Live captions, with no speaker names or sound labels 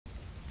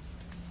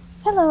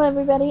Hello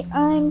everybody,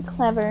 I'm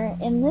Clever,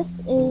 and this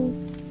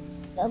is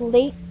a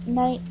late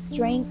night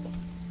drink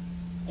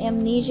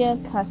Amnesia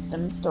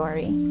custom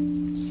story.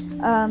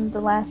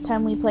 The last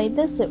time we played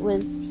this, it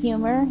was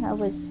humor. I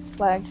was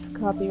flagged for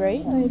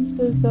copyright. I'm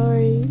so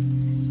sorry.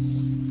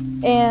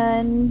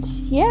 And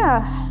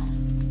yeah,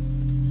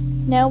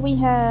 now we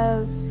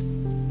have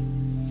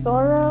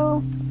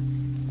sorrow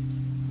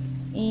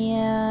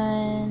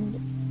and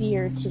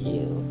fear to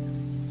do.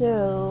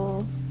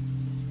 So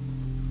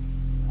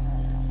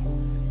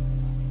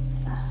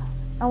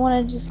I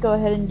want to just go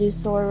ahead and do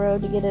sorrow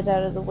to get it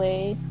out of the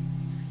way,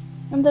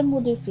 and then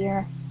we'll do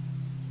fear.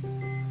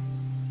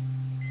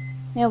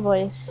 Male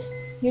voice.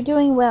 You're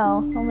doing well,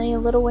 only a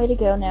little way to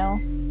go now.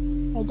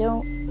 I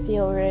don't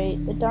feel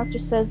right. The doctor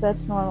says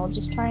that's normal,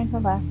 just try and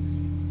relax.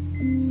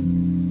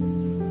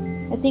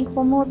 I think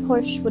one more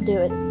push would do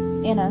it.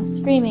 Anna,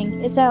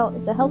 screaming, it's out,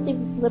 it's a healthy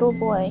little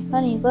boy.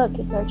 Honey, look,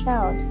 it's our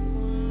child.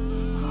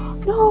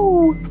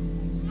 No!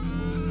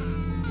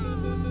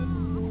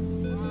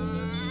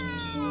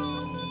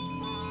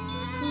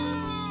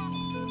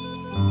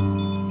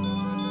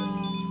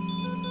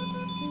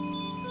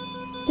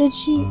 Did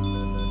she...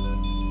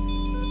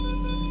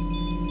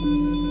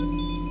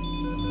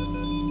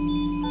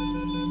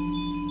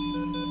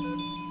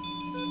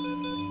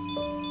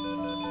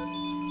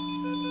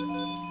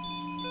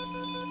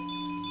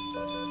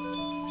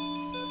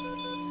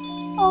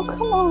 Oh,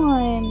 come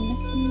on!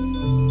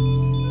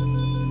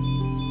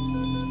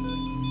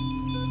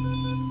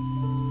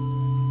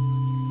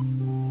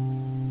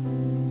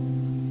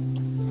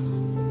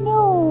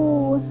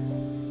 No!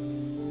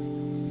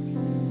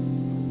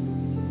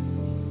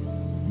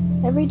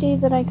 Every day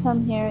that I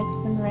come here, it's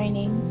been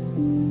raining.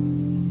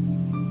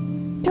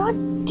 God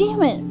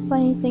damn it!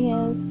 Funny thing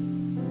is,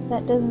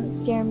 that doesn't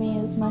scare me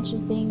as much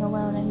as being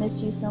alone. I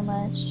miss you so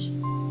much.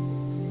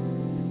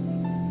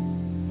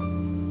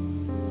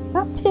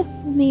 That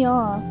pisses me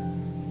off.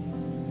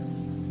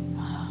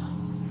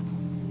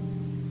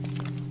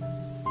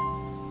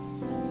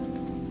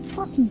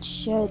 Fucking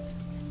shit.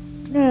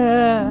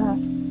 Ugh.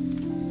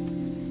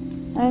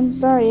 I'm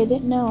sorry, I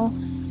didn't know.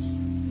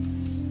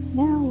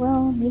 Yeah,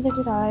 well, neither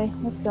did I.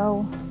 Let's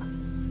go.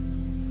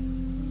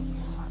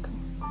 Fuck.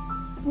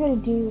 I gotta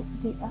do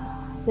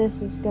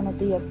this is gonna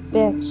be a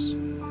bitch.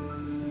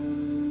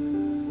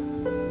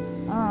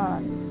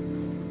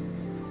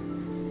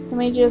 Let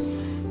me just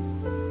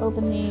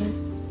open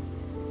these.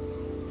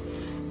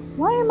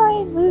 Why am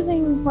I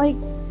losing, like,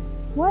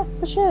 what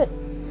the shit?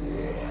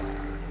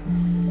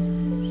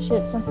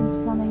 Shit, something's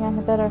coming. I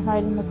better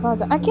hide in the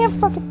closet. I can't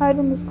fucking hide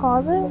in this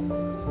closet.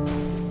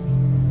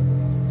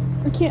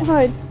 I can't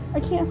hide. I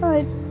can't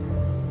hide.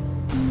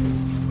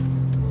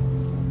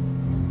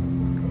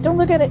 Don't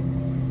look at it.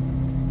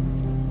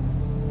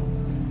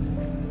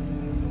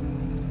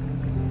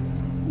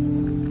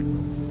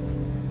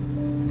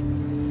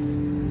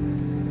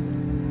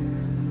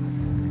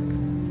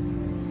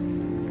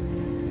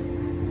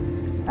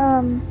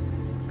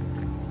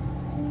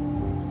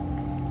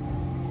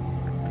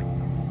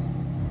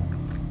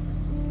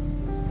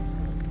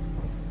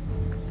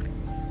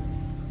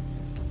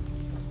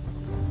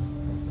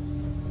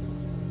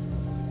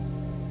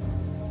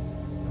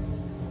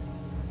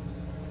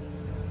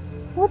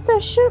 What the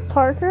shit,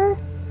 Parker?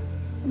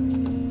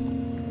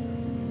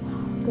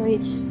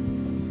 Great.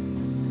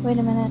 Wait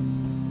a minute.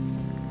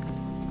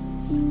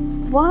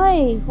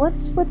 Why?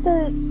 What's with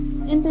the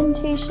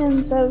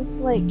indentations of,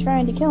 like,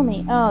 trying to kill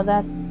me? Oh,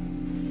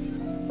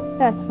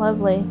 that's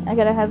lovely. I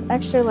gotta have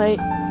extra light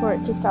for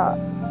it to stop.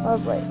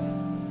 Lovely.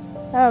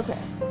 Okay.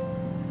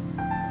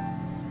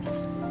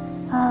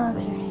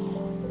 Okay.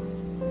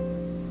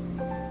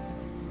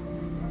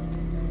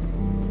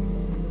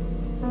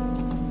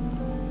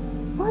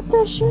 What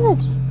the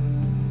shit?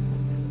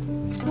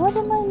 What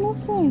am I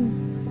missing?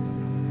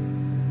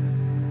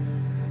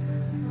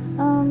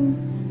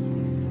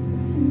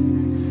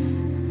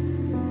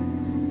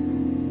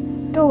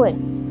 Go away.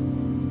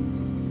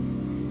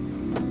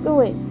 Go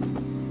away.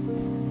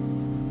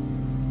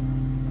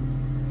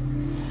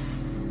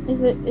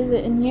 Is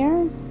it in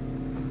here?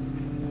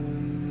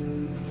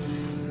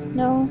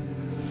 No.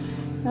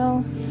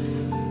 No.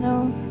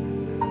 No.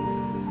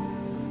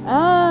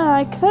 Ah,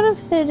 I could have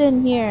hid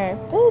in here,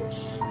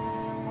 bitch.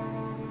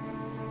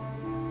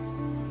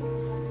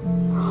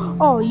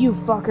 Oh, you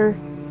fucker.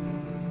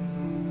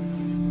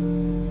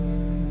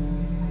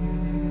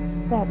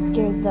 That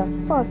scared the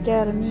fuck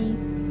out of me.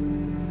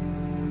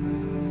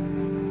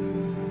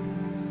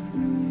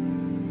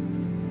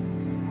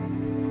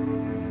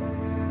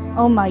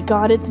 Oh my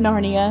god, it's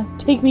Narnia.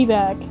 Take me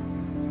back.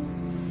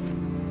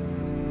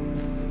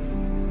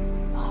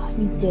 Oh,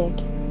 you dick.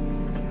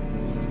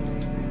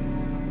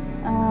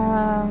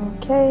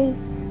 Okay.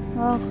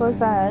 Well, close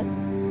that.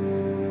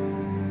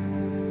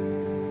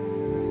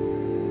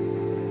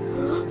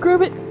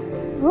 Grab it!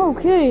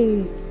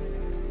 Okay.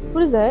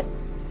 What is that?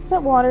 Is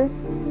that water?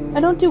 I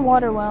don't do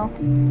water well.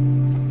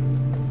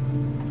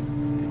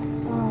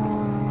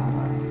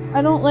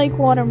 I don't like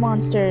water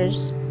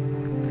monsters.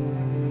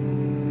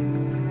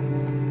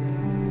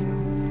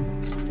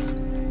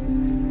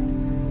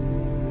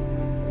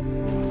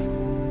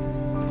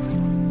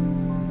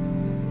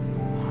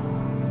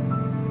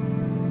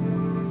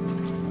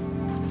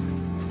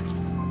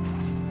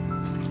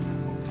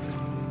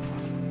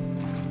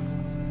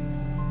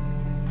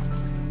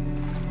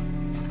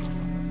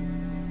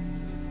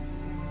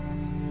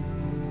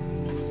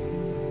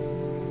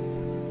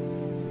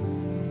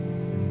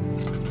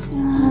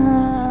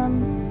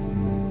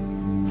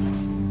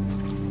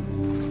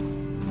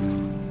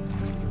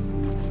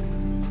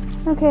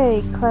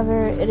 Okay,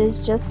 Clever, it is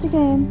just a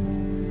game.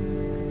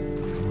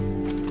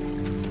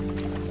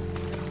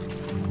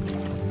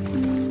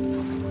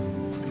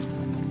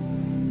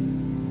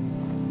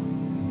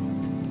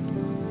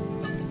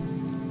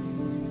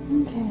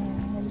 Okay,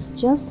 it is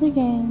just a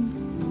game.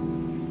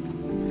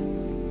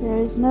 There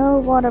is no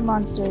water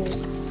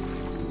monsters.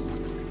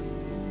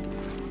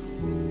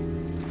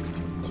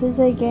 'Tis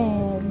a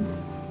game.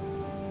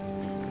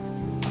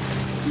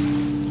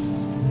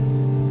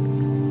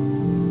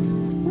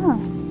 Huh.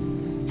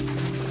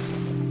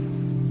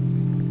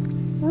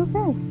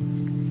 Okay.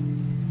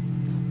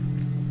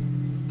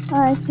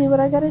 I see what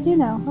I gotta do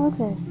now.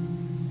 Okay.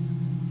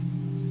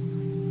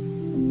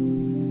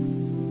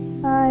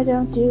 I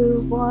don't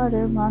do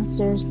water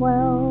monsters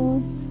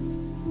well.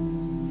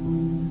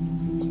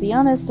 To be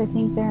honest, I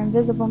think they're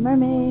invisible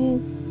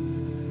mermaids.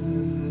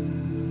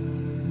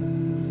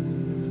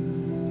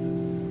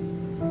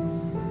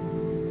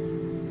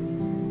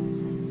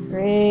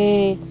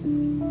 Great.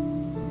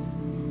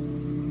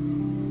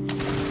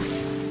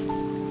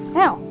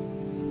 Ow!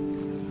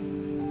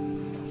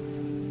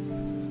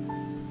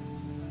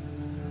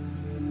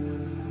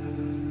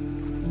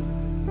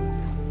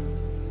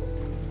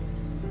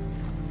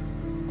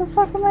 What the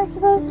fuck am I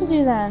supposed to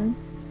do then?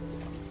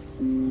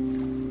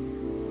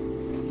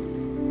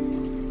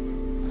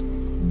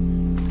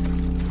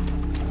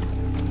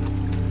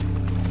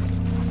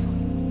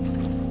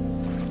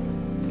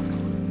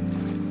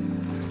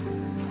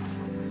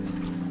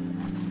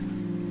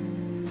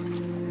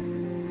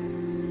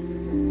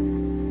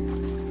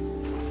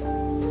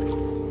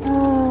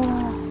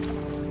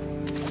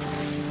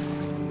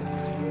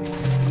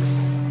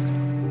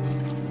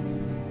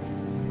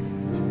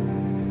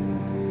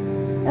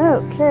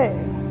 Okay.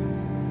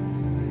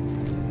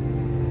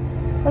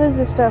 What is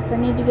this stuff? I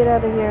need to get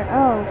out of here.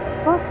 Oh,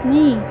 fuck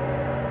me.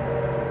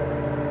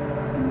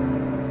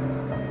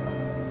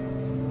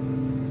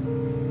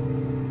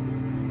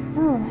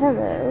 Oh,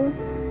 hello.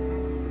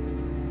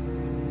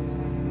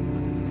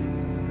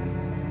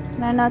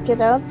 Can I not get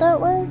out that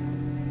way?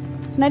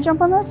 Can I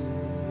jump on this?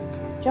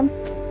 Jump.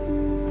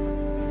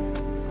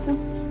 Jump.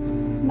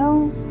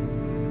 No.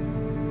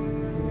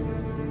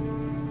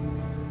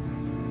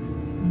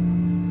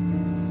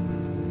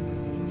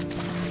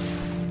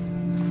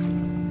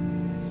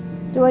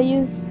 Do I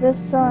use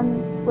this on...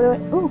 What do I...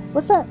 Ooh,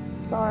 what's that?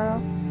 Sorrow.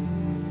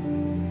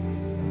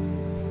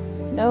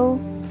 No.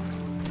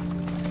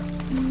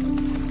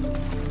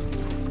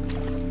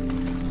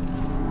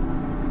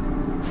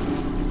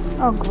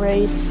 Oh,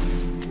 great.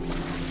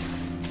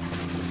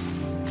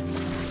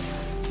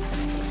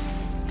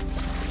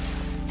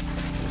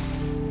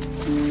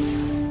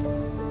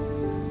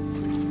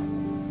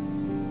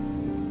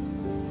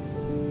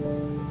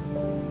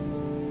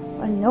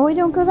 I know I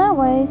don't go that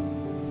way.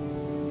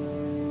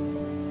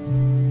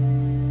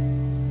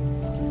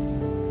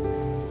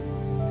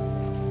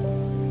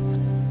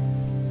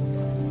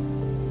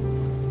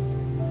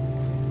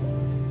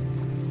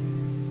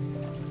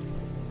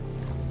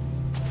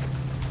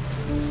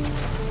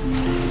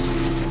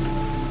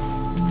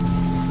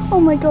 Oh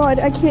my god,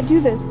 I can't do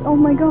this. Oh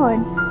my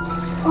god.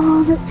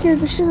 Oh, that scared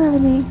the shit out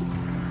of me.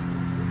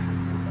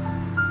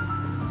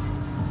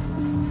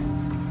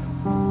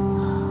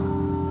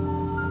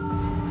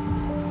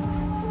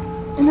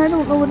 And I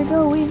don't know where to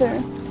go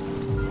either.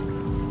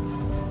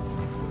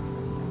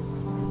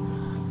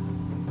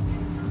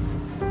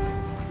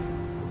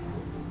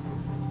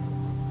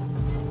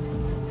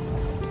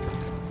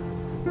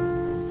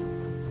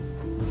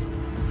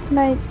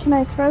 Can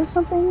I throw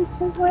something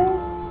his way?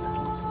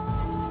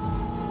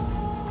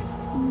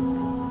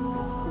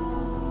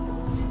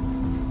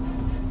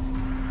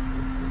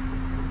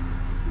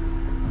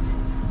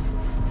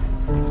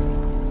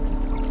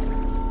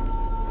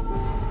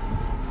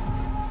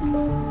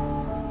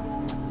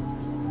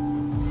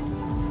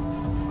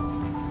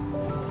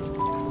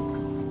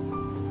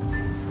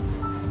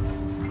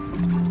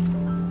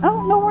 I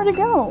don't know where to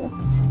go.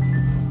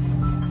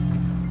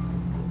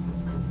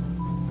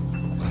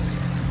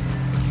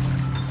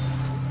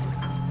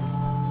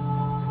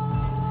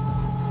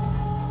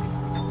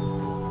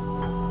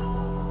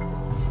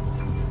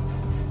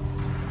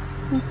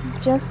 This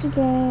is just a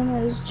game,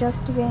 it is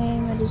just a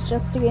game, it is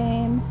just a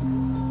game.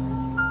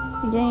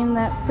 A game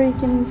that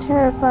freaking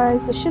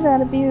terrifies the shit out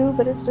of you,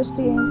 but it's just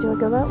a game. Do I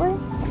go that way?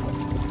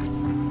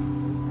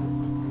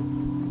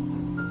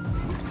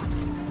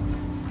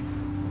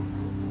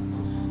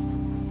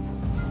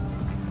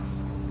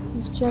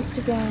 It's just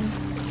a game.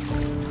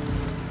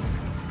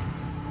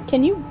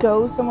 Can you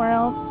go somewhere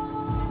else?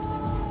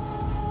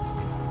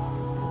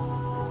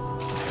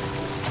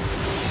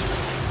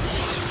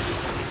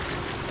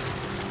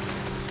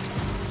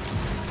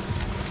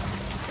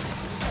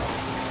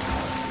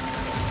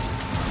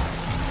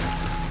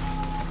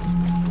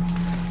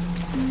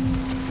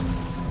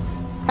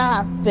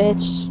 Ah,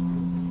 bitch.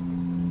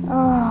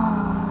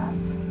 Ah,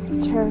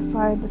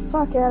 terrified the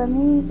fuck out of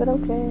me, but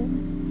okay.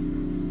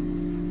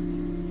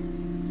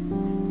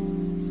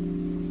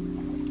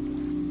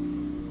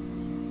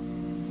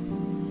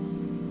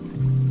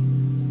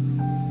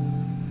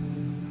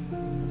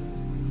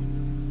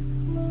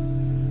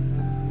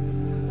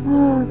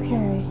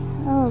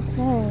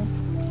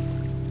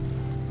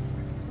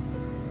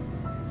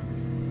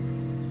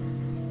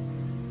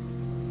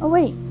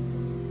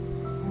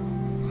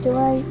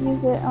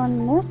 use it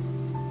on this?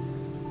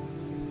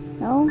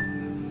 No?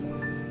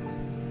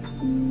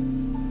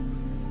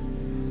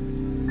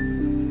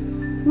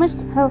 How much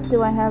health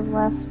do I have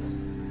left?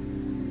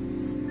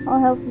 All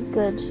health is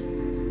good.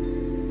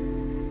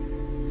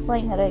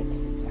 Slight headache.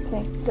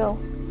 Okay, go.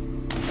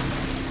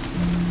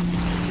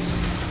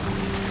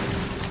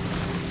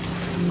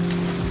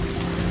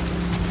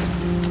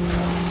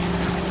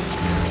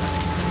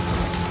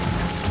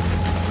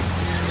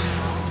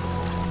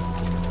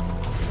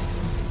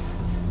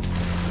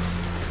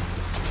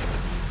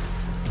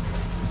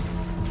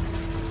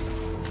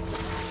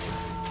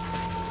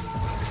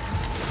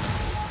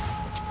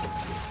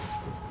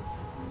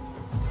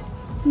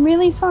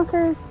 Really,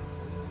 fucker?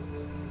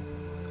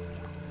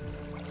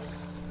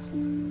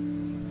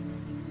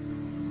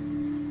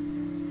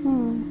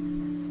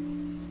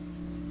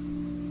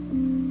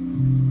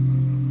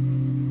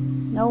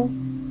 No.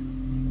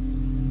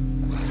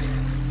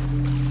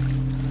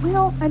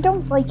 No, I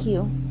don't like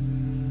you.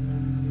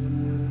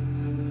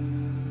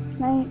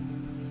 Can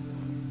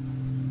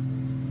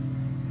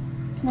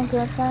I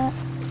grab that?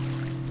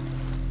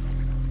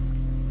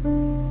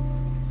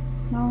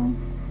 No.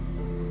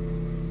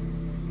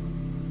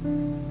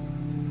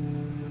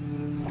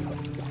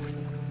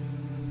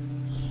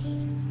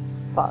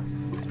 Fuck.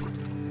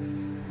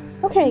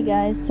 Okay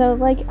guys, so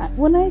like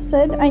when I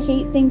said I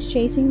hate things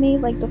chasing me,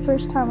 like the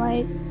first time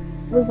I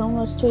was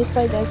almost chased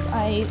by this,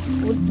 I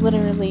was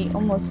literally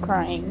almost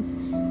crying.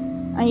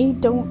 I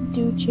don't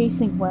do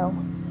chasing well.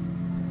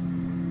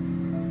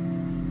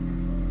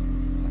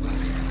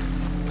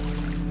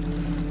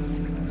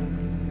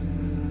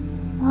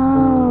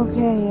 Oh,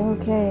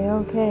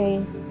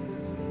 okay.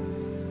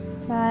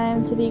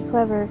 Time to be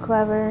clever.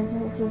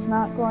 This is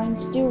not going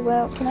to do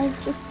well. Can I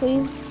just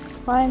please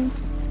climb?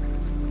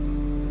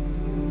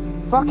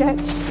 Fuck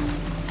it!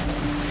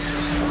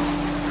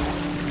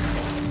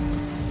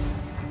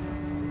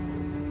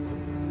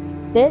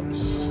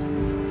 Bitch.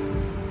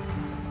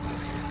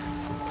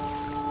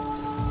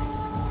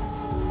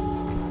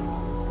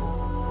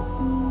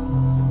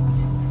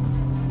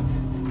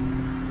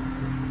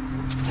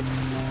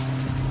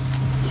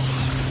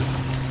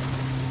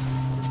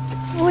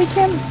 Oh,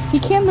 he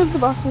can move the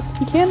boxes.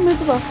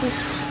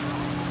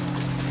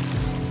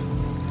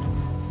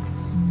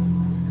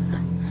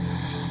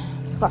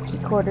 Fuck, he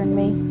cornered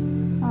me.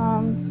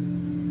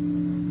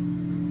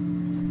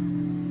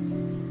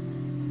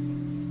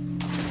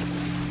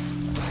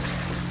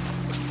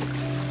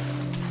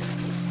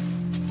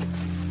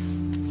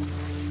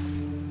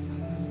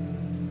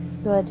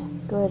 Good.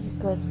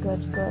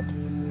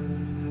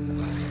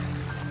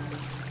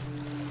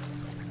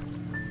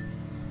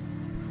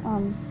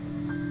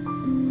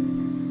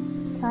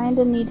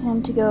 Kinda need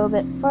him to go a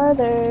bit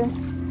farther.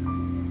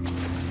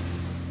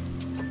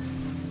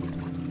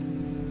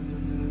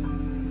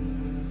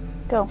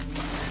 Go.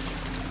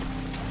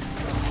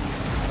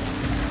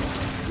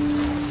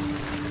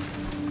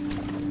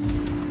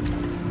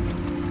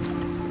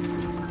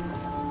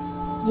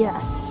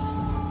 Yes.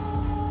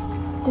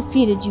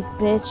 Defeated, you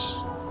bitch.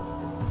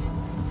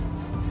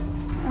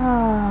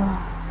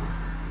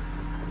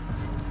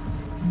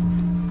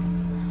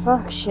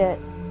 Fuck shit.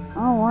 I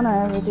don't want to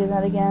ever do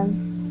that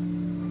again.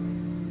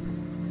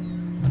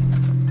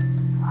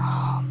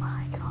 Oh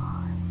my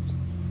god.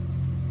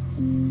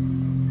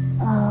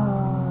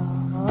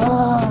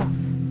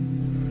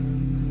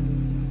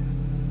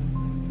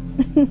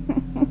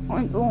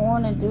 I don't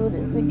want to do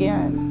this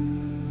again.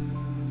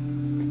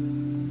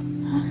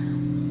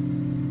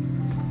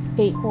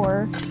 Hate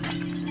horror.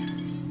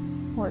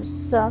 Horror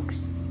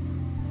sucks.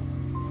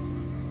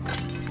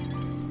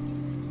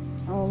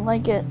 I don't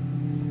like it.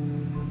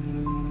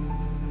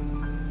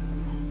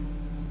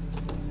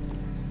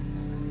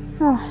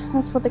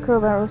 That's what the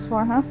crowbar was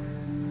for, huh?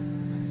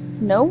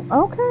 No?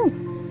 Okay.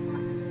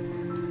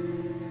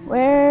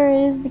 Where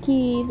is the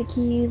key? The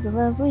key, the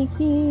lovely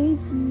key.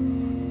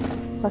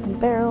 Fucking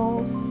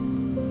barrels.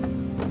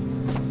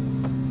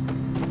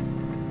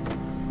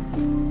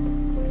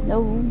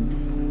 No.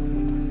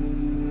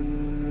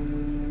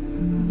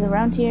 Is it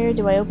around here?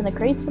 Do I open the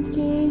crates with the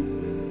key?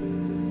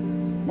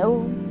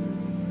 No.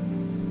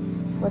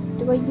 What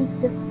do I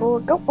use it for?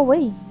 Go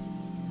away!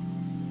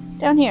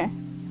 Down here.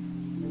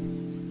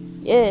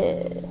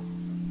 Yeah.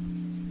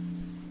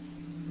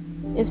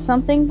 If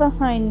something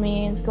behind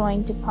me is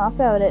going to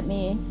pop out at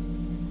me.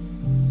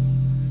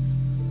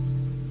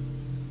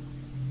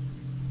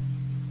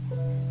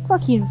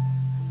 Fuck you.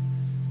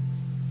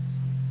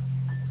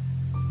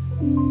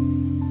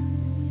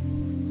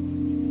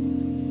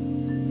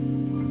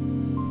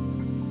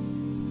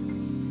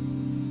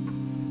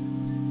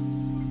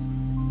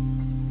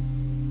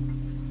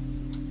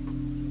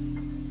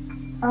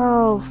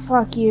 Oh,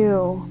 fuck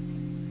you.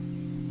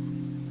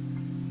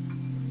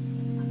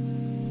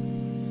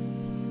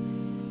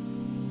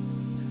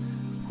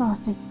 Oh,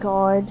 thank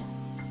God.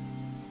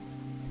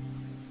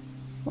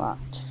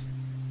 Locked.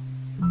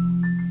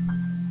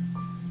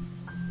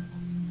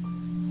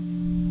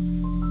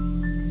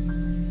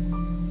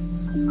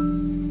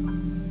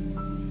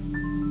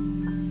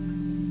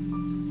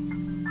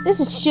 This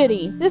is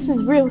shitty. This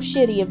is real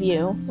shitty of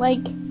you.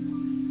 Like...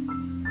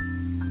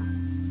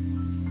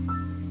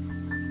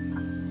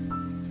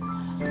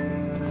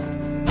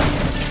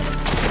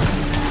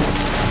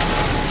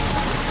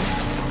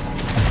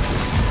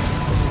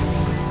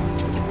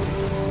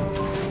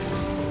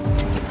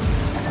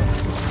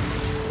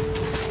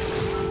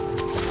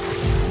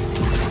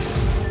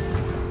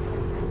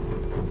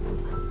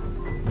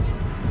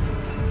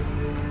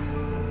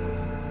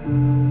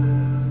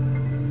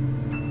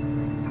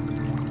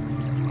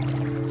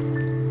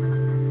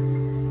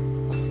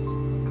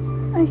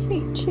 I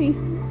hate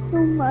chasing so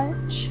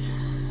much.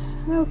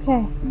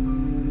 Okay.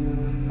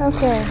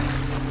 Okay.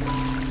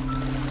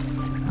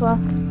 Fuck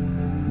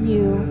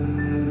you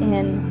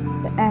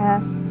in the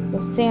ass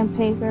with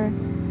sandpaper.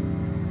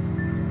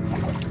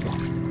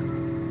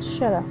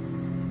 Shut up.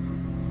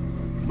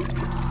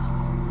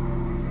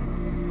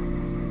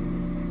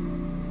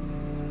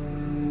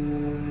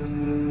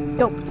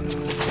 Go.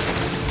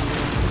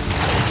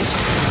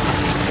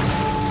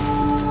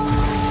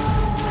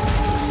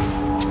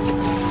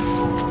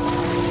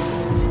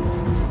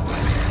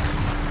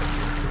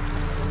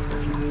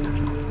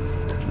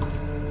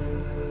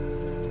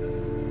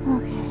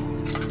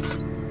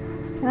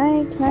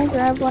 Can I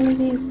grab one of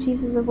these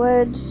pieces of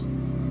wood?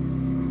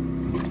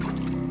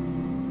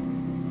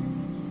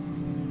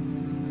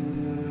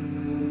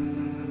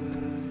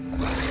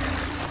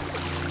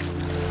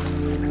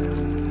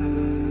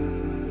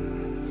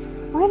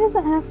 Why does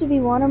it have to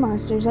be water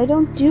monsters? I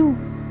don't do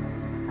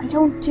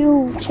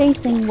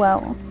chasing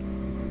well.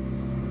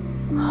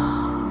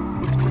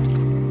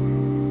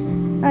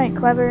 Alright,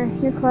 Clever,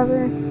 you're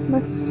clever.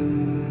 Let's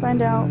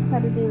find out how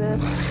to do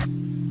this.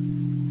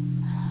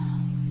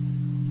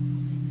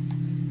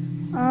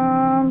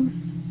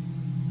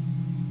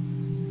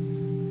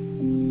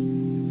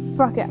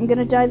 Fuck it, I'm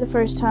gonna die the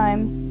first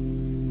time.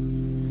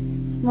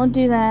 Won't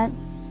do that.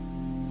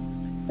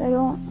 I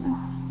don't...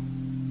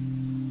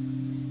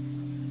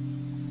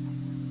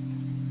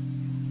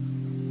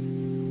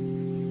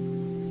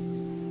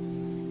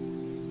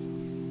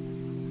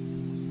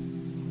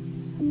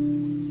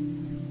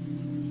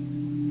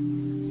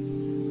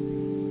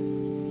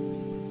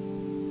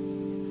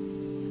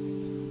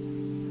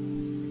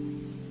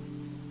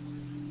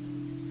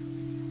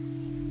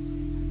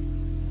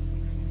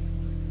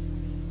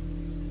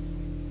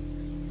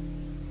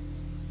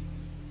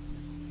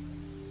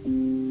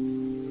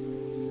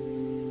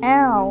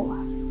 Ow.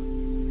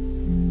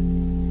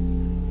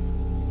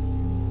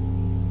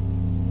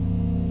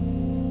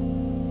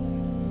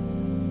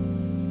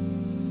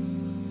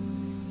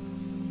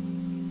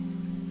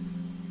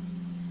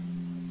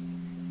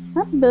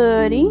 Hi,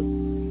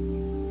 buddy.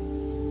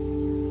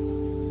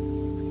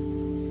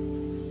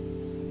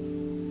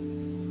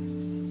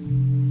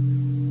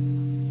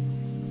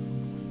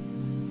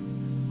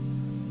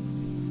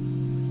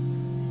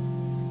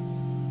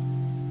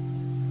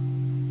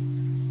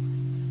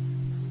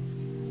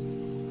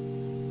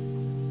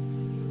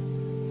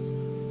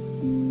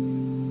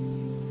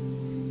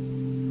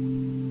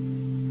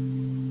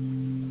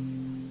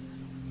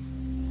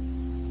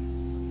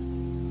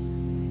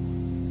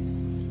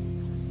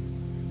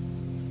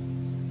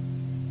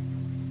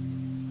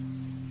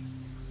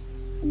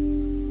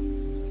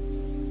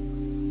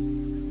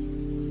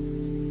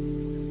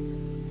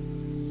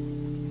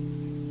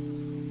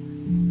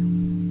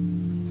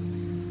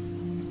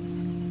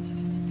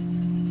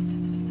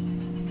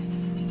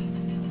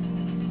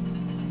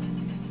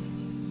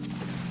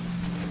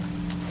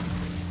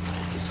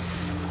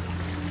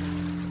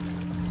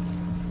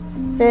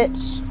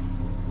 Bitch.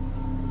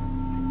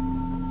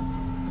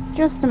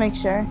 Just to make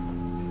sure.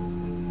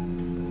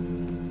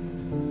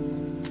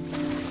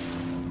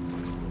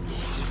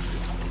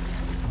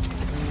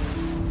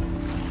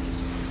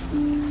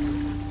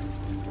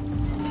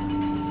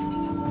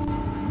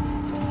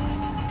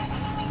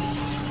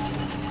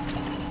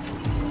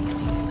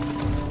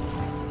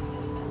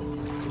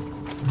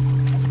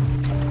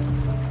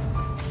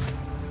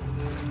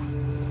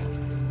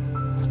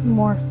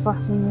 More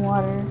fucking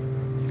water.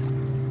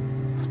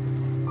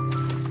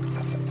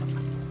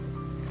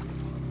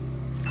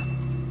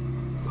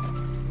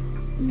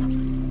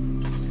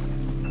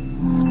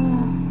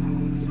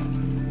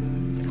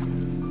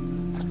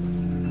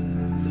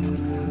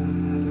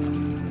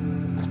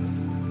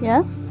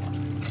 Yes?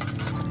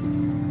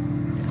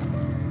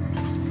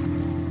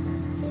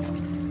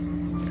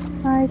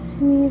 I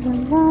see the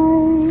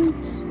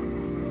light.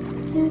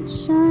 It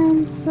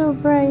shines so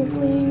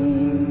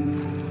brightly.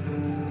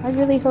 I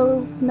really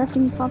hope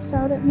nothing pops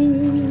out at me.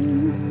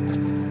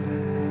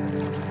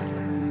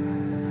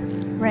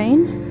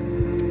 Rain?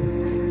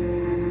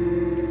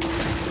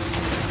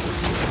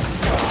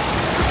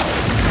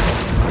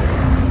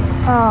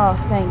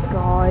 Oh, thank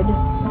God.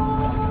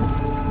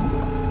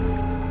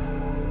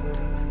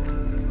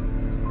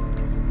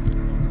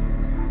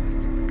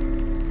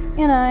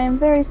 And I am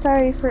very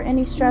sorry for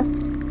any stress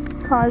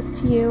caused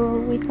to you.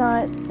 We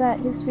thought that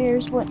his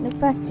fears wouldn't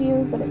affect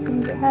you, but it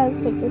seems it has.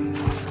 Take this.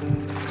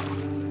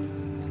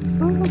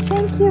 Oh,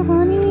 thank you,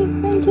 honey.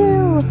 Thank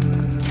you.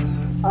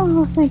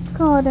 Oh, thank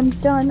God, I'm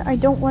done. I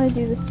don't want to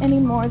do this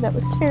anymore. That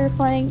was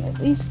terrifying. At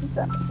least it's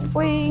out of the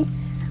way.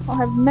 I'll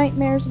have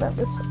nightmares about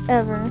this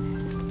forever.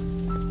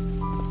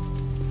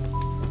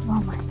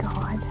 Oh my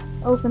God.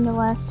 Open the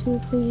last two,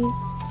 please.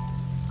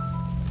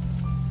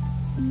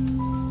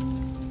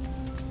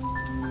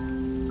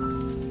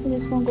 I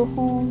just want to go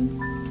home,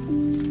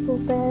 go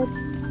to bed,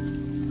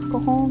 go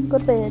home, go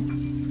to bed.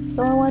 That's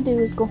all I want to do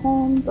is go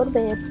home, go to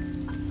bed.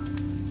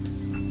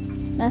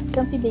 Nice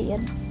comfy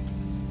bed.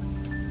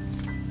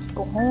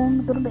 Go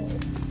home, go to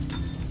bed.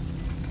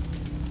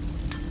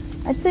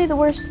 I'd say the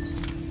worst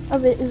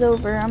of it is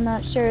over. I'm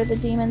not sure. The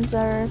demons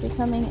are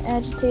becoming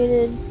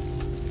agitated.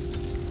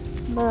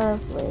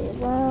 Lovely.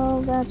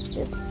 Well, that's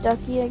just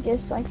ducky. I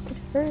guess I could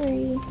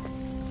hurry.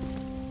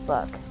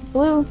 Fuck.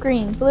 Blue,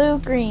 green, blue,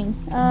 green.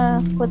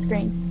 What's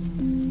green?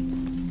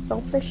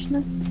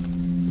 Selfishness?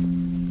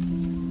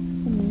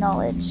 And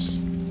knowledge.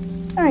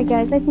 Alright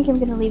guys, I think I'm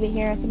gonna leave it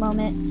here at the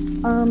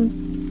moment.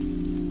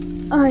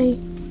 I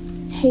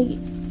hate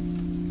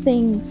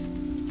things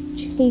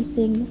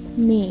chasing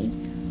me.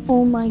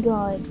 Oh my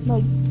God.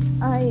 Like,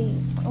 I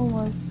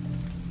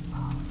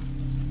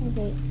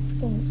hate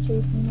things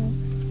chasing me.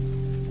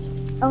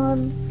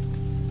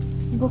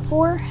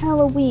 Before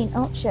Halloween,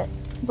 oh shit.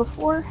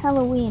 Before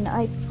Halloween,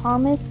 I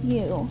promise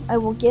you, I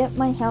will get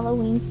my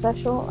Halloween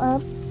special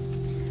up.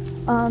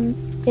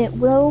 It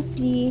will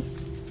be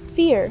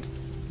Fear.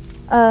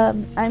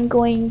 I'm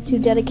going to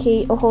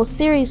dedicate a whole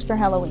series for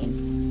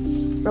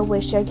Halloween. I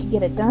wish I could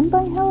get it done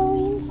by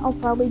Halloween. I'll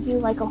probably do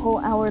like a whole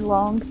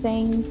hour-long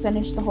thing,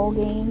 finish the whole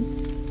game,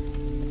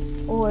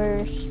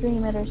 or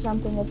stream it or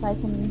something if I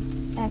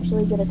can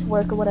actually get it to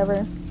work or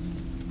whatever.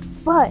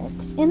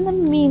 But, in the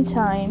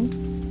meantime,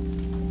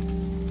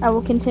 I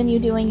will continue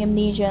doing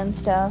Amnesia and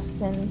stuff,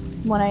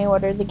 and when I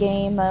order the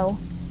game, I'll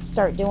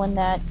start doing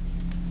that.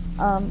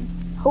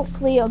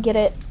 Hopefully I'll get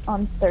it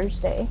on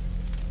Thursday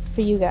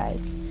for you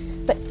guys.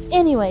 But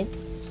anyways,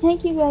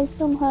 thank you guys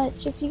so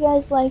much. If you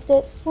guys liked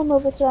it, swim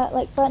over to that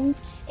like button,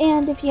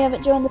 and if you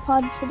haven't joined the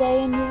pod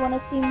today and you want to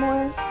see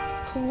more,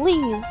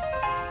 please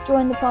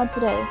join the pod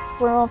today.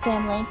 We're all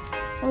family.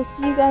 I will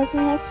see you guys in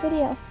the next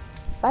video.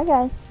 Bye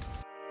guys.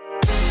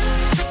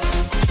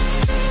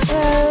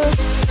 Hello.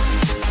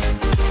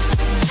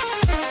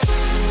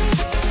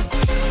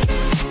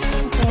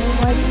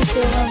 Why do you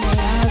feel lonely?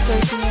 I'm a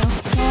voicemail.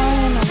 Why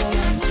am I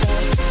lonely?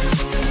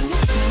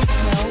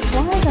 No,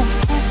 why the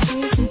heck do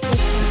you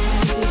consistently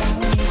trying to be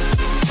lonely?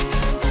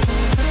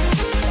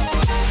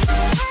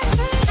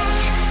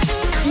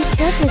 He's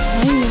such a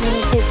tiny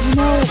little kid. You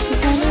know, he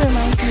kind of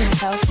reminds me of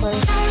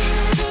Housewife.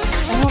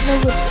 I don't know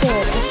what's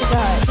good. I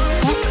forgot.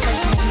 Not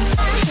Cartman.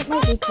 It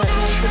might be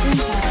Cartman. But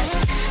didn't have.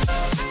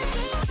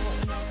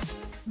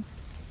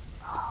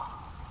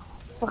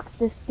 Fuck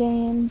this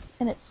game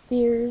and its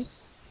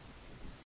fears.